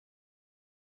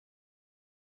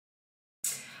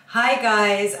Hi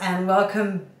guys, and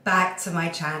welcome back to my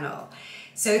channel.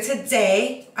 So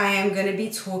today I am going to be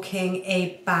talking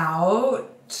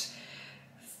about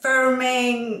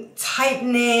firming,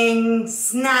 tightening,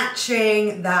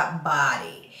 snatching that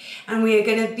body. And we are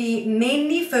going to be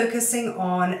mainly focusing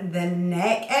on the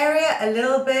neck area a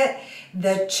little bit,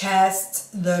 the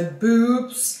chest, the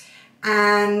boobs,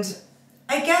 and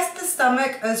I guess the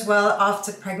stomach as well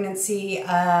after pregnancy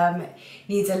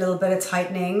needs a little bit of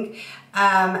tightening,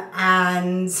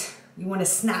 and you want to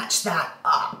snatch that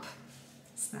up.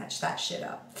 Snatch that shit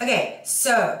up. Okay,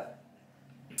 so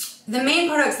the main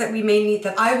products that we may need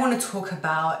that I want to talk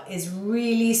about is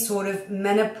really sort of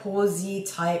menopause-y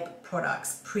type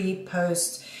products, pre,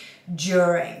 post,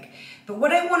 during. But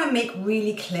what I want to make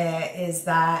really clear is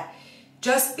that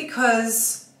just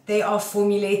because they are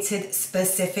formulated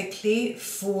specifically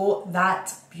for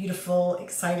that beautiful,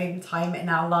 exciting time in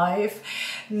our life,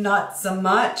 not so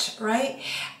much, right?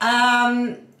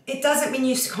 It doesn't mean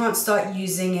you can't start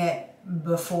using it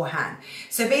beforehand.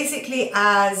 So basically,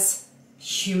 as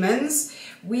humans,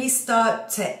 we start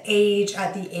to age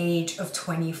at the age of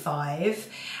 25,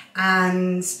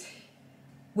 and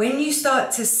when you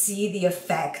start to see the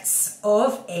effects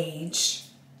of age,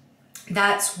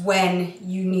 that's when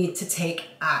you need to take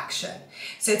action.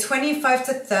 So 25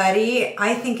 to 30,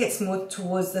 I think it's more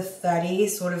towards the 30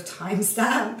 sort of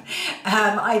timestamp.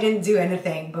 I didn't do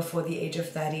anything before the age of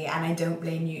 30, and I don't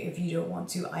blame you if you don't want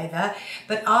to either.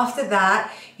 But after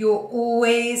that, you're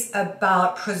always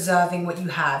about preserving what you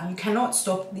have. You cannot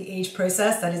stop the age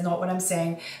process, that is not what I'm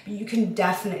saying, but you can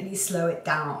definitely slow it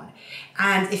down.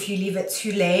 And if you leave it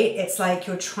too late, it's like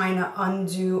you're trying to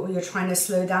undo or you're trying to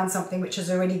slow down something which has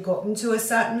already gotten to a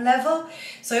certain level.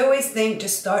 So I always think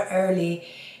just start early.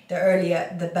 The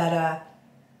earlier, the better.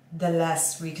 The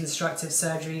less reconstructive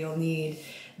surgery you'll need,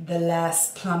 the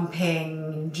less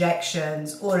plumping,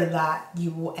 injections, all of that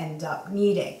you will end up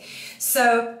needing.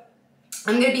 So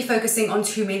I'm going to be focusing on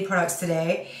two main products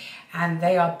today, and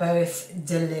they are both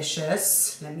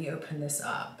delicious. Let me open this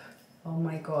up. Oh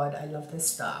my God, I love this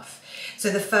stuff. So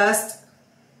the first,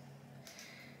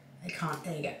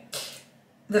 there you go.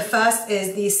 The first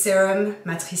is the Serum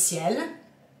Matriciel.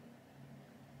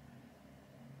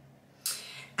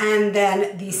 And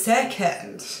then the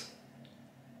second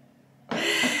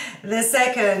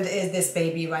is this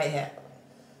baby right here.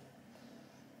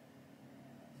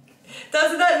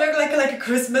 Doesn't that look like a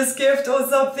Christmas gift or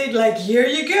something? Like, here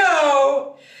you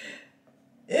go.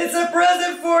 It's a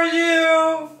present for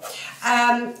you.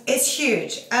 It's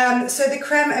huge. So the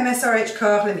Crème MSR-H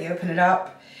Corps, let me open it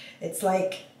up. It's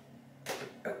like,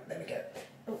 oh, there we go.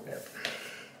 Oh, no.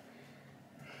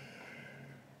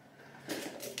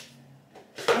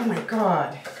 Oh my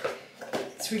God.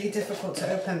 It's really difficult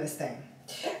to open this thing.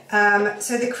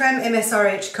 So the Crème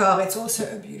MSR-H Corps, it's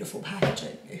also a beautiful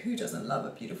packaging. Who doesn't love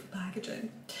a beautiful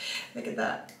packaging? Look at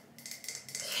that.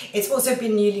 It's also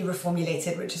been newly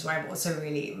reformulated, which is why I'm also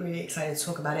really, really excited to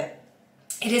talk about it.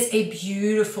 It is a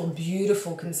beautiful,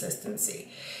 beautiful consistency.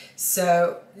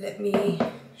 So let me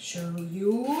show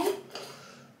you.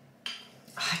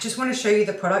 I just want to show you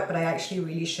the product, but I actually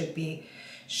really should be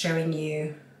showing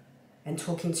you and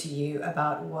talking to you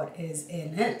about what is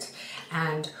in it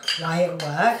and why it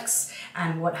works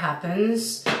and what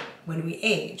happens when we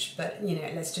age. But you know,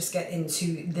 let's just get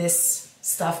into this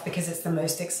stuff because it's the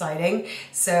most exciting.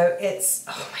 So it's,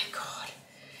 oh my God,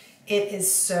 it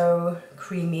is so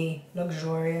creamy,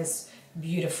 luxurious,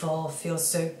 beautiful, feels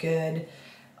so good.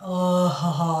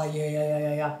 Oh,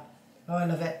 yeah. Oh, I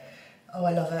love it. Oh,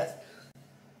 I love it.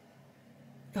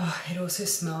 Oh, it also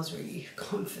smells really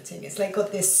comforting. It's like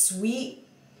got this sweet,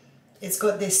 it's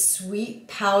got this sweet,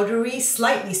 powdery,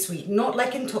 slightly sweet, not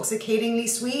like intoxicatingly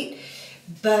sweet,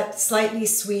 but slightly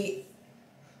sweet.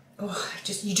 Oh,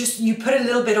 you put a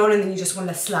little bit on and then you just want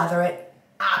to slather it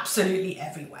absolutely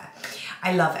everywhere.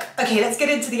 I love it. Okay, let's get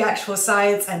into the actual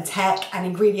science and tech and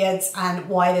ingredients and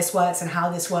why this works and how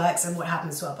this works and what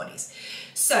happens to our bodies.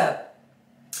 So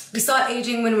we start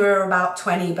aging when we're about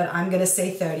 20, but I'm gonna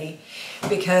say 30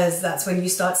 because that's when you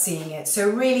start seeing it. So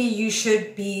really you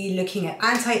should be looking at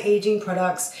anti-aging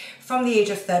products from the age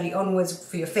of 30 onwards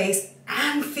for your face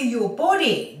and for your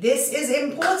body. This is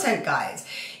important, guys.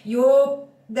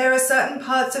 There are certain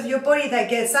parts of your body that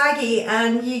get saggy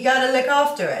and you gotta look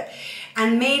after it.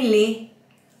 And mainly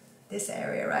this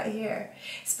area right here,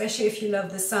 especially if you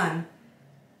love the sun.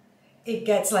 It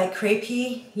gets like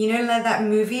crepey, you know, like that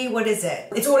movie, what is it?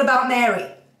 It's All About Mary.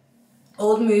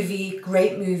 Old movie,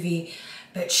 great movie,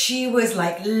 but she was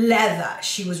like leather.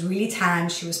 She was really tan,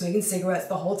 she was smoking cigarettes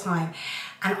the whole time.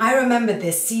 And I remember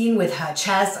this scene with her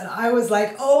chest and I was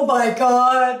like, oh my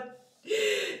God,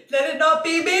 Let it not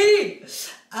be me.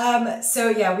 So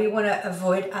yeah, we want to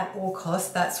avoid at all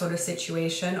costs that sort of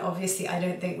situation. Obviously, I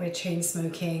don't think we're chain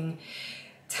smoking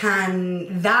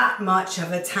that much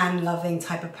of a tan loving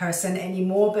type of person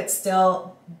anymore, but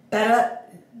still better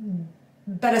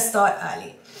start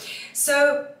early.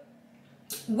 So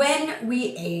when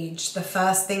we age, the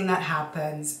first thing that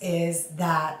happens is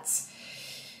that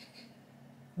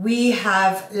we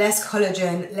have less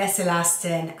collagen, less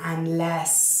elastin, and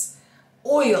less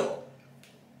oil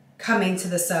coming to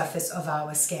the surface of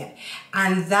our skin.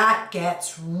 And that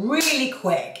gets really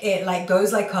quick. It like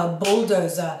goes like a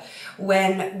bulldozer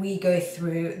when we go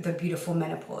through the beautiful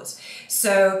menopause.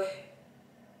 So,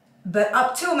 but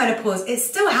up till menopause, it's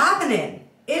still happening.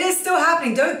 It is still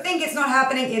happening. Don't think it's not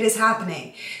happening. It is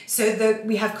happening. So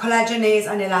we have collagenase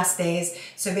and elastase.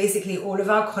 So basically all of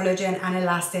our collagen and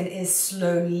elastin is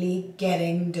slowly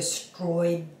getting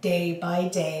destroyed day by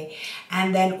day.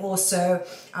 And then also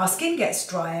our skin gets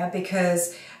drier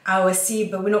because our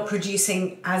sebum, we're not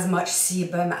producing as much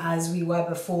sebum as we were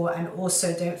before. And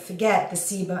also don't forget, the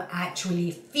sebum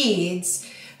actually feeds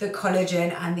the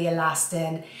collagen and the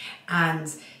elastin,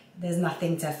 and there's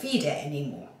nothing to feed it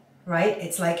anymore. Right?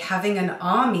 It's like having an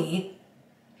army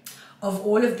of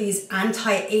all of these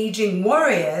anti-aging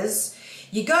warriors.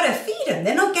 You gotta feed them.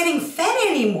 They're not getting fed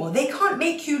anymore. They can't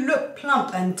make you look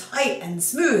plump and tight and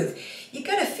smooth. You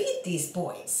gotta feed these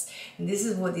boys. And this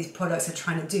is what these products are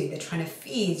trying to do. They're trying to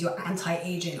feed your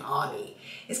anti-aging army.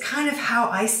 It's kind of how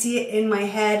I see it in my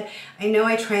head. I know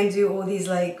I try and do all these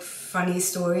like funny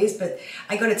stories, but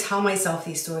I gotta tell myself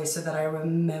these stories so that I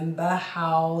remember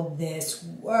how this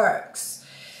works.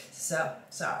 So,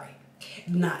 sorry,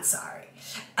 not sorry.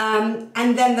 And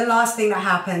then the last thing that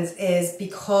happens is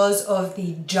because of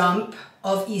the jump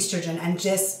of estrogen and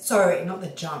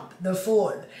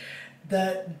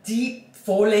the deep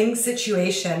falling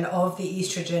situation of the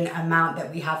estrogen amount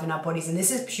that we have in our bodies. And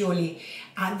this is purely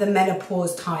at the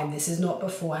menopause time. This is not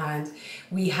beforehand.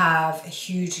 We have a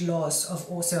huge loss of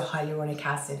also hyaluronic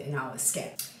acid in our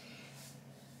skin.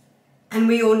 And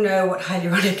we all know what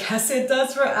hyaluronic acid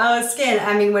does for our skin.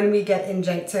 I mean, when we get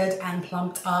injected and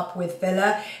plumped up with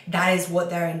filler, that is what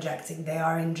they're injecting. They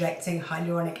are injecting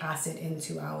hyaluronic acid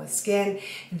into our skin.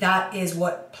 That is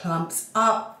what plumps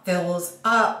up, fills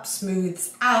up,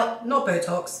 smooths out. Not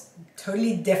Botox,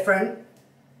 totally different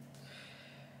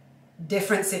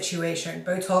situation.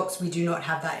 Botox, we do not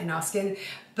have that in our skin.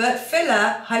 But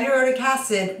filler, hyaluronic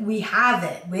acid, we have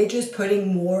it. We're just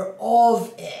putting more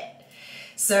of it.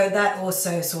 So that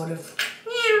also sort of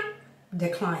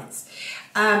declines,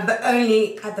 but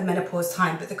only at the menopause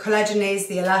time. But the collagenase,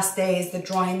 the elastase, the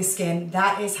drying skin,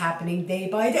 that is happening day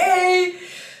by day.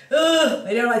 Ugh,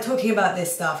 I don't like talking about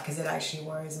this stuff because it actually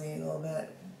worries me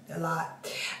a lot.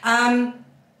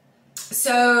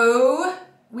 So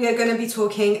we are going to be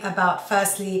talking about,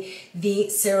 firstly, the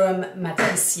Serum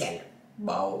Matriciel.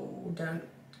 Whoa, don't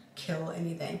kill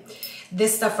anything.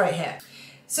 This stuff right here.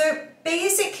 So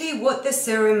basically what the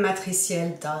Serum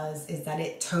Matriciel does is that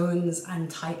it tones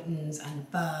and tightens and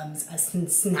firms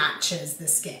and snatches the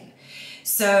skin.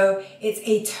 So it's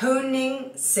a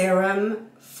toning serum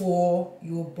for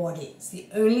your body. It's the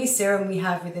only serum we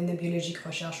have within the Biologique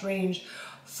Recherche range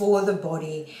for the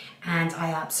body, and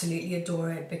I absolutely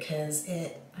adore it because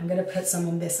I'm going to put some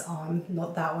on this arm,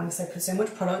 not that one, because I put so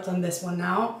much product on this one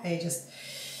now. I just,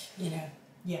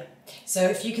 yeah. So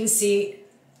if you can see,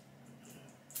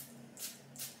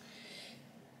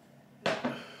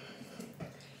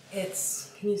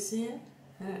 can you see it?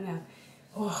 I don't know.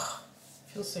 Oh,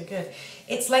 it feels so good.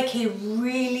 It's like a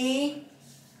really,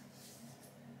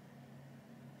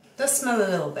 does smell a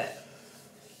little bit,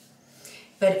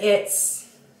 but it's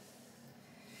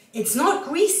not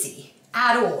greasy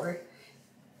at all.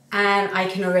 And I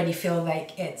can already feel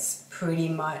like it's pretty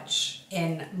much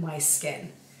in my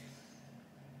skin.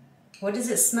 What does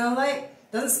it smell like?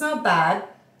 Doesn't smell bad.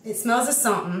 It smells of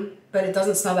something, but it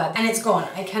doesn't smell bad. And it's gone.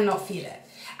 I cannot feel it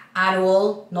at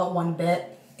all, not one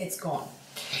bit. It's gone.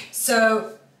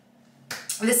 So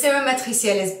the Serum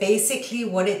Matriciel is basically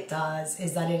what it does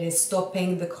is that it is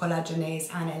stopping the collagenase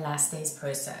and elastase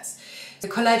process. The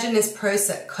collagenase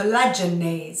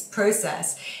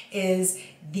process is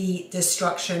the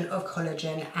destruction of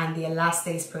collagen, and the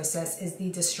elastase process is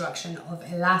the destruction of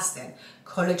elastin.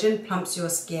 Collagen plumps your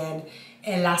skin,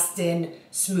 elastin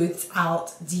smooths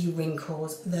out,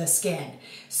 de-wrinkles the skin.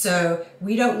 So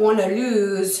we don't want to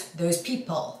lose those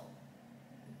people.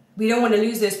 We don't want to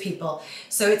lose those people.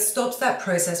 So it stops that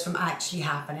process from actually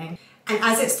happening. And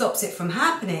as it stops it from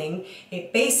happening,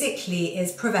 it basically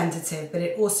is preventative, but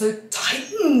it also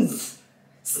tightens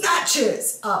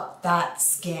snatches up that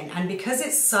skin. And because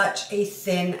it's such a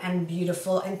thin and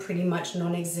beautiful and pretty much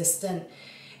non-existent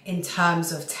in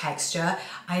terms of texture,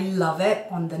 I love it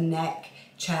on the neck,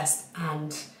 chest,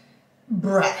 and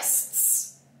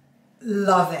breasts.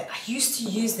 Love it. I used to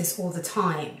use this all the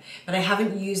time, but I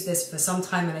haven't used this for some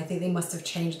time, and I think they must have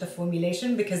changed the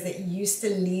formulation because it used to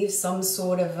leave some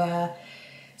sort of a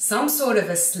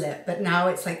slip, but now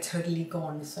it's like totally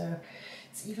gone. So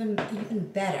it's even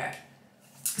better.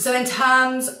 So in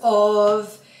terms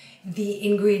of the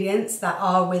ingredients that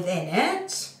are within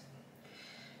it,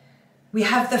 we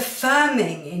have the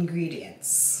firming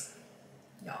ingredients.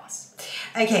 Yes.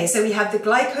 Okay, so we have the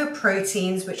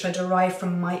glycoproteins, which are derived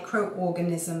from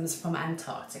microorganisms from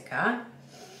Antarctica.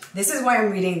 This is why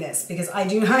I'm reading this, because I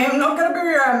am not going to be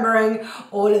remembering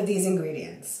all of these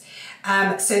ingredients.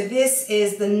 So this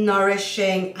is the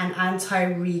nourishing and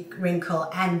anti-wrinkle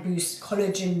and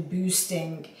collagen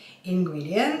boosting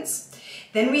ingredients.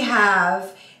 Then we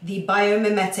have the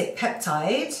biomimetic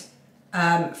peptide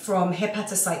from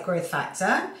hepatocyte growth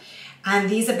factor.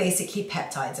 And these are basically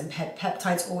peptides, and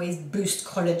peptides always boost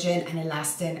collagen and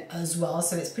elastin as well.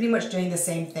 So it's pretty much doing the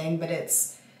same thing, but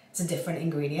it's a different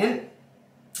ingredient.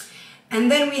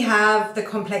 And then we have the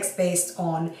complex based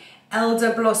on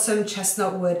elder blossom,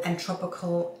 chestnut wood, and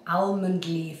tropical almond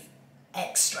leaf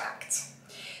extract.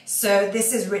 So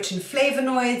this is rich in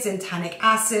flavonoids, in tannic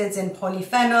acids, in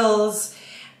polyphenols,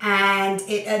 and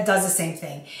it does the same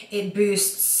thing. It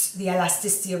boosts the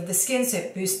elasticity of the skin, so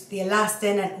it boosts the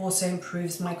elastin and also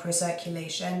improves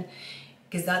microcirculation,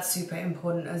 because that's super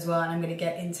important as well. And I'm going to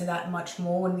get into that much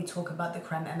more when we talk about the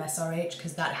Crème MSR-H,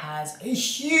 because that has a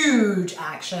huge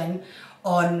action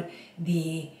on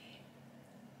the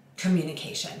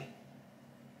communication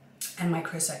and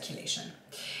microcirculation.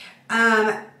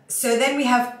 So then we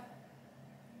have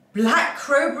black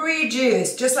crowberry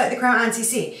juice, just like the Crème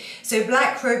Anti-C. So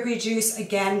black crowberry juice,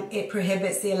 again, it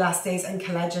prohibits the elastase and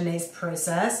collagenase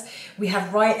process. We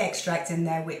have rye extract in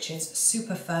there, which is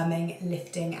super firming,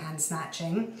 lifting, and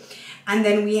snatching. And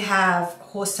then we have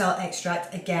horsetail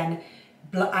extract, again,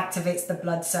 activates the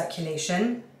blood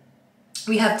circulation.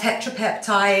 We have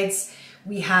tetrapeptides.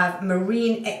 We have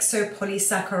marine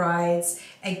exopolysaccharides,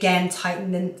 again,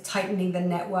 tightening the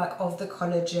network of the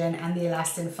collagen and the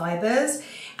elastin fibers.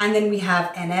 And then we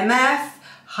have NMF,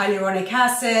 hyaluronic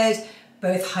acid,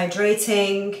 both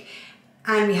hydrating,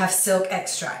 and we have silk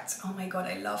extract. Oh my God,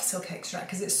 I love silk extract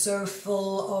because it's so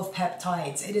full of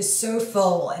peptides. It is so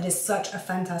full. It is such a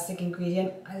fantastic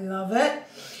ingredient. I love it.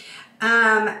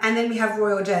 And then we have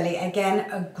royal jelly. Again,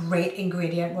 a great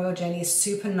ingredient. Royal jelly is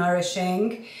super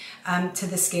nourishing to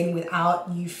the skin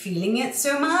without you feeling it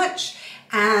so much.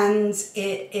 And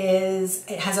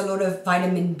it has a lot of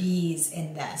vitamin B's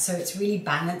in there. So it's really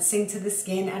balancing to the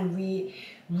skin and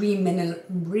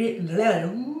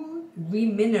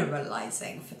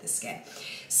remineralizing for the skin.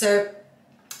 So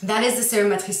that is the Serum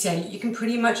Matriciel. You can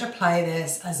pretty much apply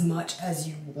this as much as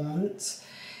you want.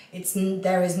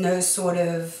 There is no sort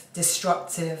of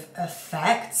destructive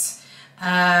effect.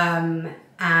 And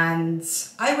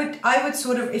I would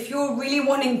sort of, if you're really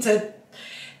wanting to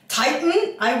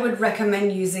tighten, I would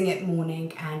recommend using it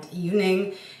morning and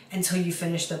evening until you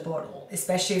finish the bottle,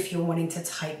 especially if you're wanting to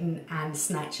tighten and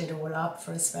snatch it all up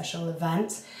for a special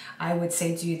event. I would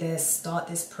say do this, start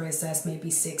this process maybe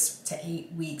 6 to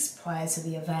 8 weeks prior to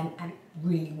the event, and it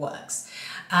really works.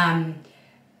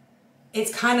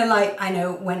 It's kind of like, I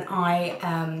know when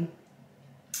I'm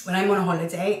on a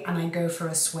holiday and I go for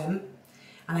a swim,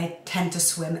 and I tend to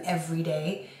swim every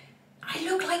day, I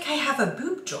look like I have a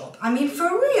boob job. I mean, for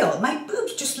real, my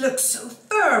boobs just look so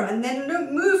firm and then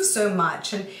don't move so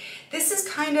much. And this is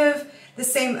kind of the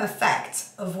same effect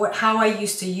of how I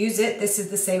used to use it. This is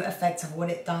the same effect of what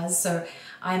it does. So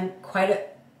I'm quite a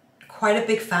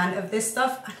big fan of this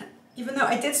stuff, even though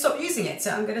I did stop using it.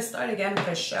 So I'm gonna start again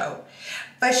for show.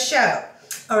 For show.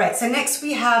 All right, so next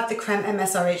we have the Crème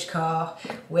MSR-H Corps,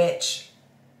 which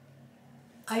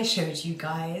I showed you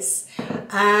guys.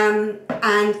 And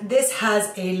this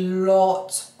has a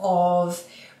lot of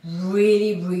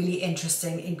really, really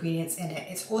interesting ingredients in it.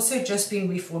 It's also just been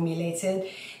reformulated.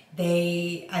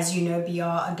 They, as you know, BR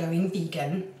are going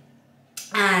vegan,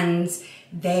 and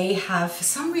they have, for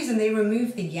some reason, they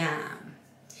removed the yam.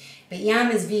 But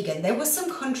yam is vegan. There was some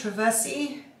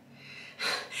controversy.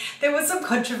 There was some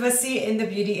controversy in the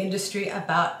beauty industry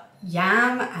about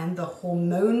yam and the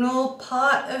hormonal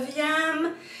part of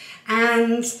yam,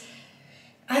 and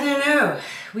I don't know,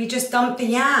 we just dumped the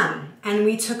yam and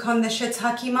we took on the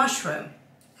shiitake mushroom.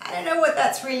 I don't know what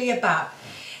that's really about.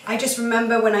 I just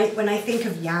remember when I think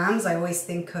of yams, I always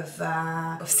think of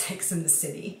Sex and the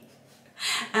City.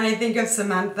 And I think of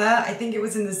Samantha. I think it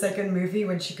was in the second movie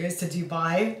when she goes to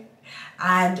Dubai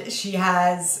and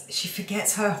she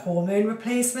forgets her hormone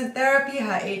replacement therapy,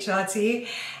 her HRT,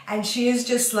 and she is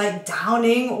just like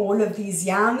downing all of these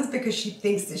yams because she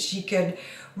thinks that she could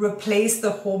replace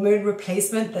the hormone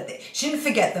replacement she didn't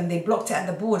forget them, they blocked it at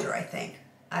the border, I think.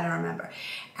 I don't remember.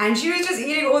 And she was just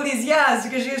eating all these yams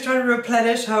because she was trying to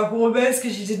replenish her hormones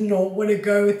because she did not want to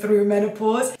go through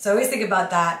menopause. So I always think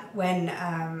about that when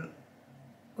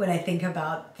I think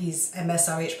about these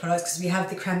MSR-H products, because we have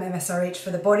the Crème MSR-H for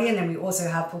the body and then we also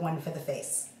have the one for the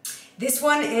face. This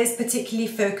one is particularly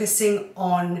focusing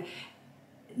on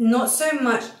not so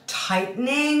much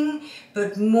tightening,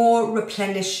 but more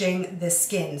replenishing the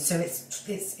skin. So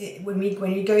when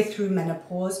you go through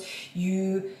menopause,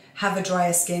 you have a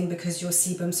drier skin because your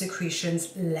sebum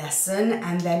secretions lessen,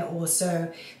 and then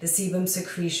also the sebum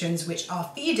secretions which are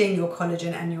feeding your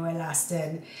collagen and your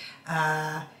elastin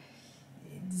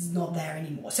is not there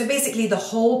anymore. So basically the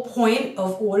whole point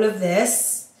of all of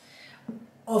this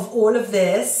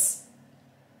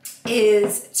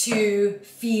is to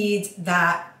feed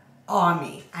that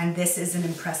army, and this is an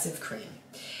impressive cream,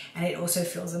 and it also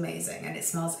feels amazing and it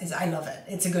smells, I love it.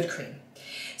 It's a good cream.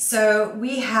 So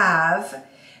we have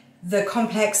the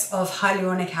complex of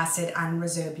hyaluronic acid and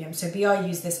rhizobium. So BR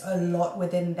use this a lot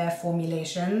within their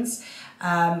formulations,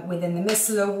 within the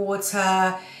micellar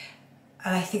water,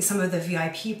 and I think some of the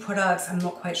VIP products, I'm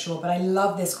not quite sure, but I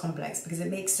love this complex because it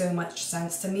makes so much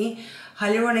sense to me.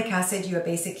 Hyaluronic acid, you are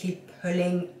basically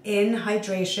pulling in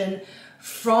hydration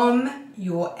from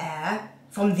your air,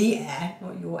 from the air,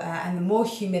 not your air, and the more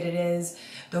humid it is,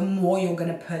 the more you're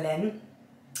gonna pull in.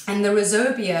 And the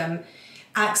rhizobium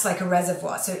acts like a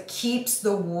reservoir, so it keeps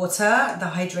the water, the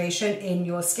hydration in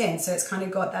your skin. So it's kind of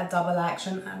got that double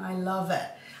action, and I love it.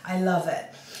 I love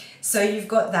it. So you've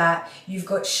got that, you've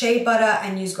got shea butter,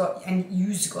 and you've got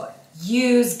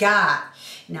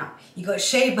now you got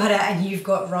shea butter and you've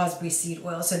got raspberry seed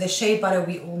oil. So the shea butter,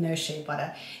 we all know shea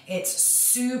butter. It's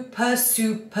super,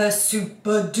 super,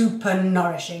 super duper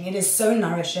nourishing. It is so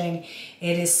nourishing.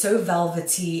 It is so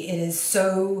velvety. It is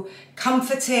so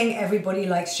comforting. Everybody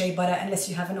likes shea butter unless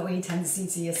you have an oily tendency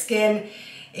to your skin.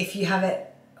 If you have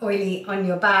it oily on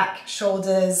your back,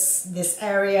 shoulders, this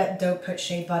area, don't put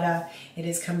shea butter. It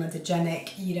is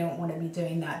comedogenic. You don't want to be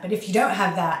doing that. But if you don't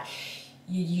have that,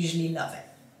 you usually love it.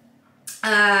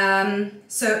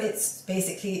 So it's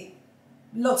basically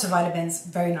lots of vitamins,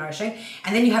 very nourishing.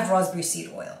 And then you have raspberry seed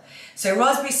oil. So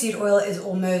raspberry seed oil is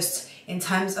almost, in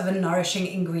terms of a nourishing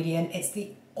ingredient, it's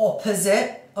the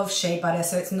opposite of shea butter.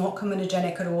 So it's not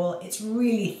comedogenic at all. It's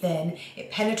really thin.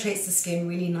 It penetrates the skin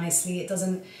really nicely. It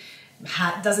doesn't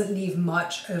leave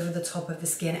much over the top of the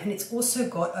skin. And it's also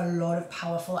got a lot of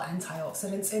powerful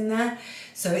antioxidants in there.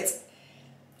 So it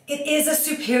is a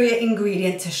superior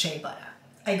ingredient to shea butter.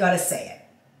 I gotta say it.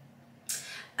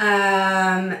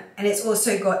 And it's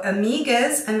also got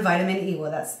omegas and vitamin E,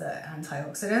 well, that's the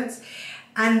antioxidants.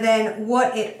 And then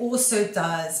what it also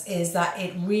does is that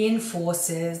it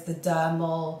reinforces the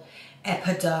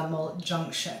dermal-epidermal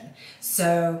junction.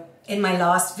 So in my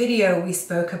last video, we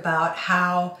spoke about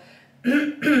how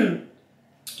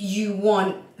you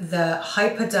want the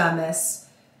hypodermis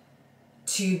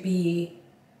to be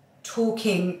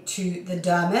talking to the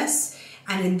dermis.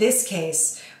 And in this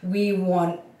case, we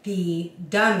want the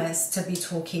dermis to be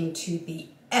talking to the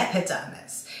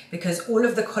epidermis, because all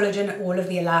of the collagen, all of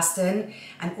the elastin,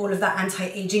 and all of that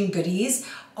anti-aging goodies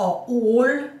are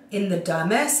all in the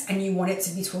dermis, and you want it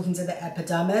to be talking to the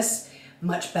epidermis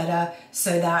much better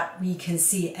so that we can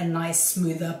see a nice,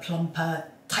 smoother, plumper,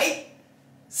 tight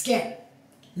skin,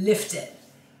 lifted.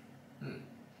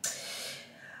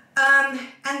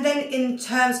 And then in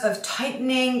terms of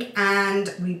tightening and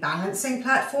rebalancing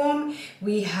platform,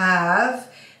 we have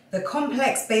the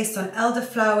complex based on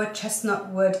elderflower, chestnut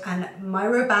wood, and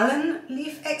myrobalan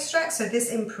leaf extract. So this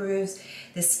improves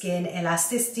the skin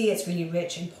elasticity. It's really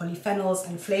rich in polyphenols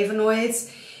and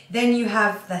flavonoids. Then you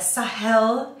have the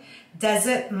Sahel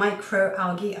Desert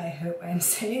microalgae, I hope I'm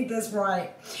saying this right.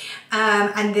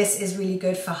 And this is really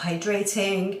good for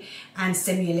hydrating and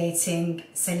stimulating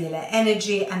cellular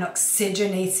energy and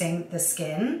oxygenating the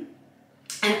skin,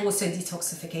 and also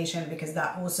detoxification, because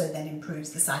that also then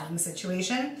improves the sagging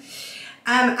situation.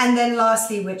 And then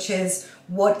lastly, which is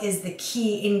what is the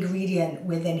key ingredient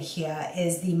within here,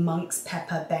 is the monk's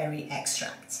pepper berry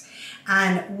extract.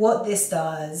 And what this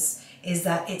does is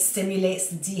that it stimulates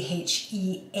the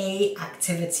DHEA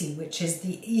activity, which is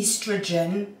the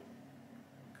estrogen.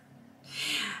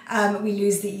 We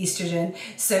lose the estrogen.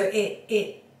 So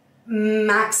it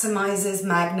maximizes,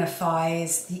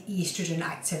 magnifies the estrogen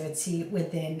activity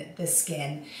within the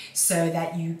skin so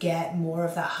that you get more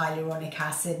of that hyaluronic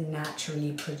acid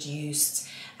naturally produced,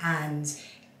 and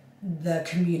the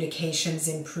communications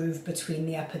improve between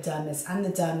the epidermis and the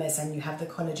dermis, and you have the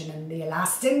collagen and the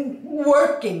elastin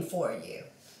working for you.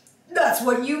 That's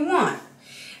what you want.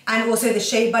 And also the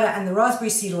shea butter and the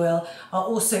raspberry seed oil are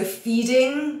also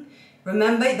feeding,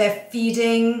 remember, they're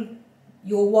feeding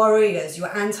your warriors,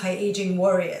 your anti-aging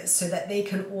warriors, so that they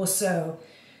can also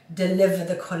deliver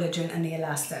the collagen and the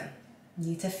elastin. You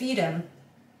need to feed them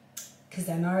because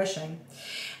they're nourishing.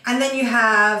 And then you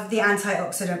have the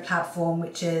antioxidant platform,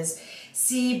 which is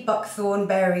sea buckthorn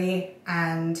berry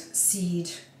and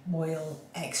seed oil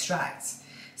extract.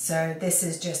 So this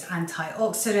is just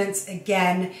antioxidants.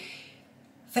 Again,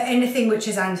 for anything which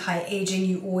is anti-aging,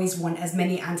 you always want as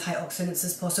many antioxidants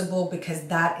as possible, because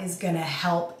that is going to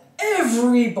help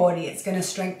everybody. It's going to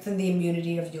strengthen the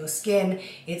immunity of your skin.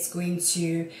 It's going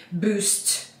to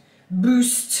boost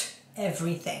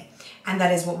everything. And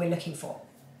that is what we're looking for.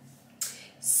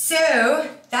 So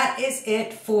that is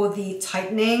it for the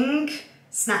tightening,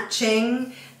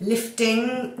 snatching,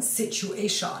 lifting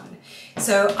situation.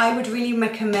 So I would really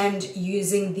recommend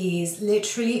using these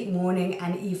literally morning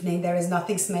and evening. There is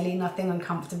nothing smelly, nothing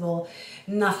uncomfortable,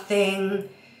 nothing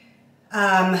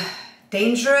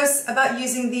dangerous about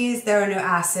using these. There are no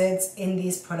acids in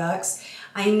these products.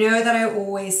 I know that I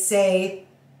always say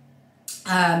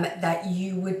that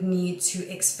you would need to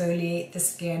exfoliate the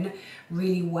skin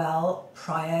really well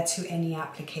prior to any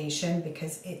application,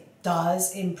 because it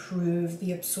does improve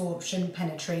the absorption,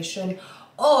 penetration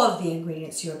of the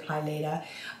ingredients you apply later.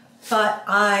 But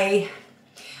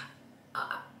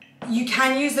you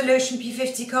can use the lotion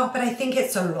P50 Corps, but I think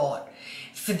it's a lot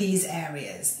for these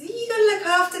areas. You gotta look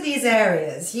after these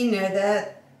areas, you know,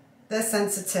 they're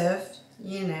sensitive,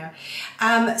 you know.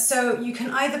 So you can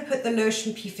either put the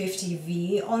lotion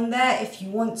P50V on there if you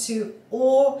want to,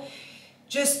 or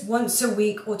just once a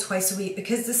week or twice a week,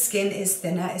 because the skin is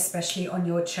thinner, especially on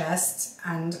your chest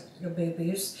and your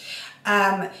boobies.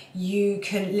 You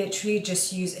can literally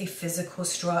just use a physical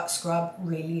scrub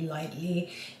really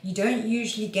lightly. You don't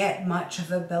usually get much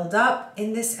of a build-up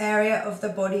in this area of the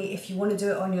body if you want to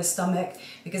do it on your stomach,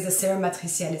 because the Serum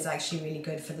Matriciel is actually really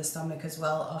good for the stomach as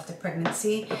well after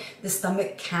pregnancy. The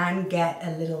stomach can get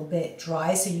a little bit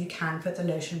dry, so you can put the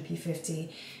lotion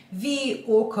P50V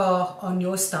or Corps on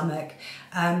your stomach.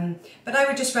 But I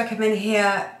would just recommend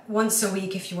here once a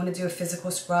week if you want to do a physical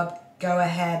scrub, go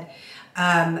ahead.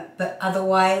 But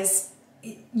otherwise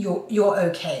you're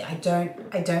okay. I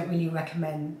don't really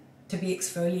recommend to be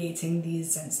exfoliating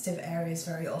these sensitive areas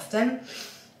very often,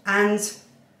 and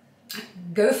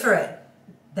go for it.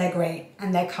 They're great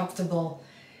and they're comfortable,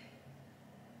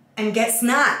 and get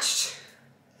snatched.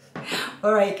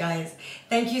 All right guys,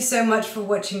 thank you so much for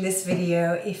watching this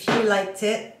video. If you liked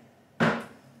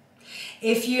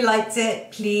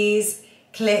it, please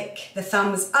click the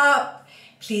thumbs up,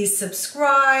 please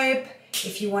subscribe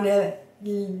if you want to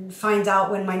find out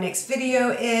when my next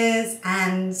video is,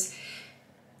 and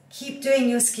keep doing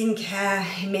your skincare.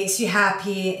 It makes you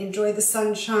happy. Enjoy the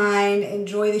sunshine,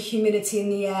 enjoy the humidity in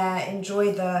the air,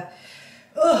 enjoy the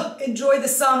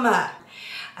summer.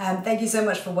 Thank you so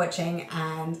much for watching,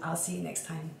 and I'll see you next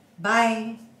time.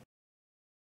 Bye.